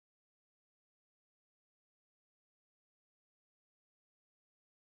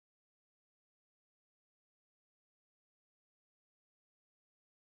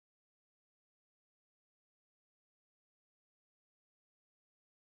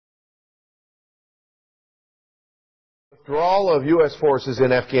Withdrawal of U.S. forces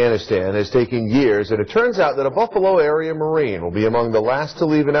in Afghanistan is taking years, and it turns out that a Buffalo area Marine will be among the last to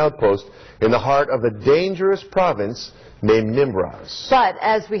leave an outpost in the heart of the dangerous province named Nimroz. But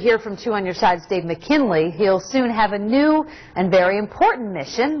as we hear from 2 on Your Side's Dave McKinley, he'll soon have a new and very important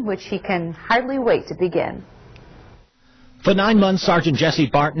mission, which he can hardly wait to begin. For 9 months, Sergeant Jesse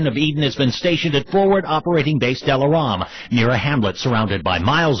Barton of Eden has been stationed at Forward Operating Base Delaram, near a hamlet surrounded by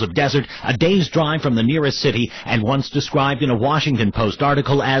miles of desert, a day's drive from the nearest city, and once described in a Washington Post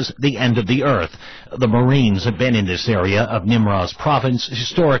article as the end of the earth. The Marines have been in this area of Nimroz province,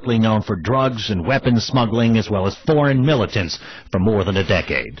 historically known for drugs and weapons smuggling, as well as foreign militants, for more than a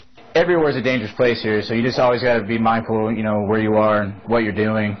decade. Everywhere's a dangerous place here, so you just always got to be mindful, where you are and what you're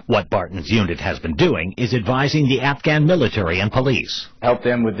doing. What Barton's unit has been doing is advising the Afghan military and police. Help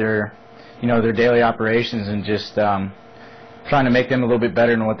them with their, their daily operations and just trying to make them a little bit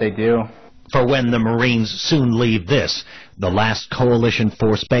better than what they do. For when the Marines soon leave this, the last coalition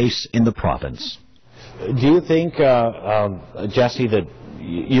force base in the province. Do you think, Jesse, that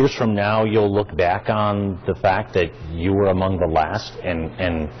years from now you'll look back on the fact that you were among the last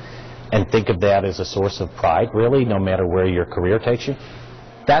and think of that as a source of pride, really, no matter where your career takes you?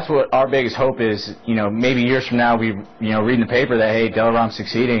 That's what our biggest hope is. Maybe years from now we, read in the paper that, hey, Delaram's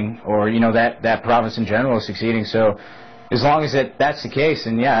succeeding, or, that province in general is succeeding. So as long as that's the case,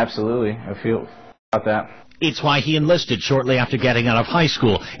 then yeah, absolutely, I feel about that. It's why he enlisted shortly after getting out of high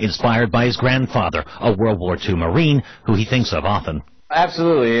school, inspired by his grandfather, a World War II Marine who he thinks of often.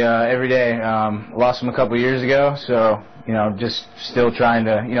 Absolutely, every day. Lost him a couple years ago, so, just still trying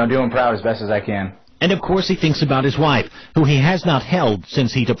to, do him proud as best as I can. And of course he thinks about his wife, who he has not held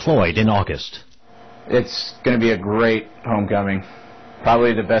since he deployed in August. It's going to be a great homecoming.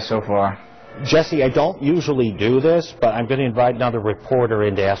 Probably the best so far. Jesse, I don't usually do this, but I'm going to invite another reporter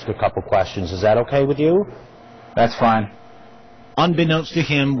in to ask a couple questions. Is that okay with you? That's fine. Unbeknownst to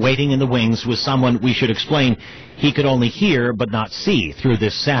him, waiting in the wings was someone, we should explain, he could only hear but not see through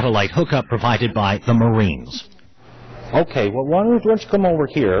this satellite hookup provided by the Marines. Okay, well, why don't you come over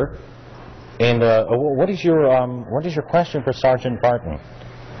here? And what is your question for Sergeant Barton?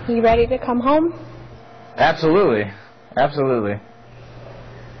 You ready to come home? Absolutely, absolutely.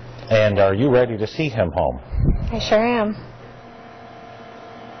 And are you ready to see him home? I sure am.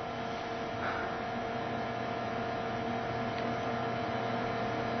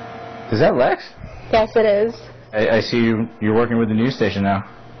 Is that Lex? Yes, it is. I see you're working with the news station now.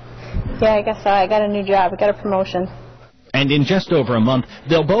 Yeah, I guess so. I got a new job. I got a promotion. And in just over a month,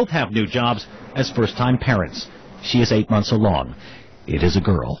 they'll both have new jobs as first-time parents. She is 8 months along. It is a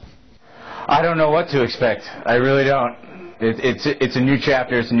girl. I don't know what to expect. I really don't. It's a new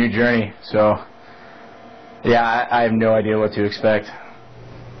chapter. It's a new journey. So, yeah, I have no idea what to expect.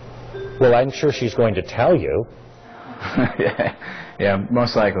 Well, I'm sure she's going to tell you. Yeah,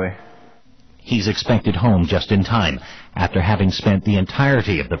 most likely. He's expected home just in time, after having spent the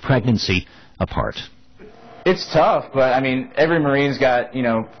entirety of the pregnancy apart. It's tough, but, every Marine's got,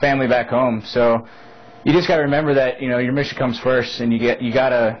 family back home, so you just got to remember that, your mission comes first, and you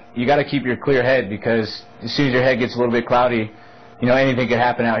gotta keep your clear head, because as soon as your head gets a little bit cloudy, anything could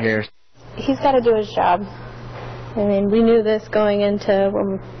happen out here. He's got to do his job. We knew this going into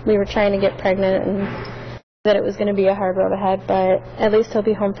when we were trying to get pregnant, and that it was going to be a hard road ahead, but at least he'll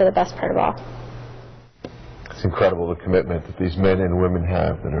be home for the best part of all. It's incredible the commitment that these men and women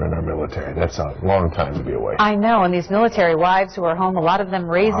have that are in our military. That's a long time to be away. I know, and these military wives who are home, a lot of them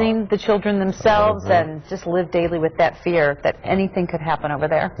raising the children themselves and just live daily with that fear that anything could happen over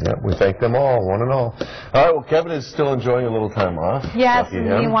there. Yeah, we thank them all, one and all. All right, well, Kevin is still enjoying a little time off. Yes, and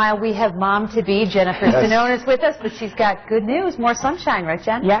meanwhile, we have mom-to-be, Jennifer Stenonis, with us, but she's got good news, more sunshine, right,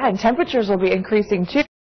 Jen? Yeah, and temperatures will be increasing, too.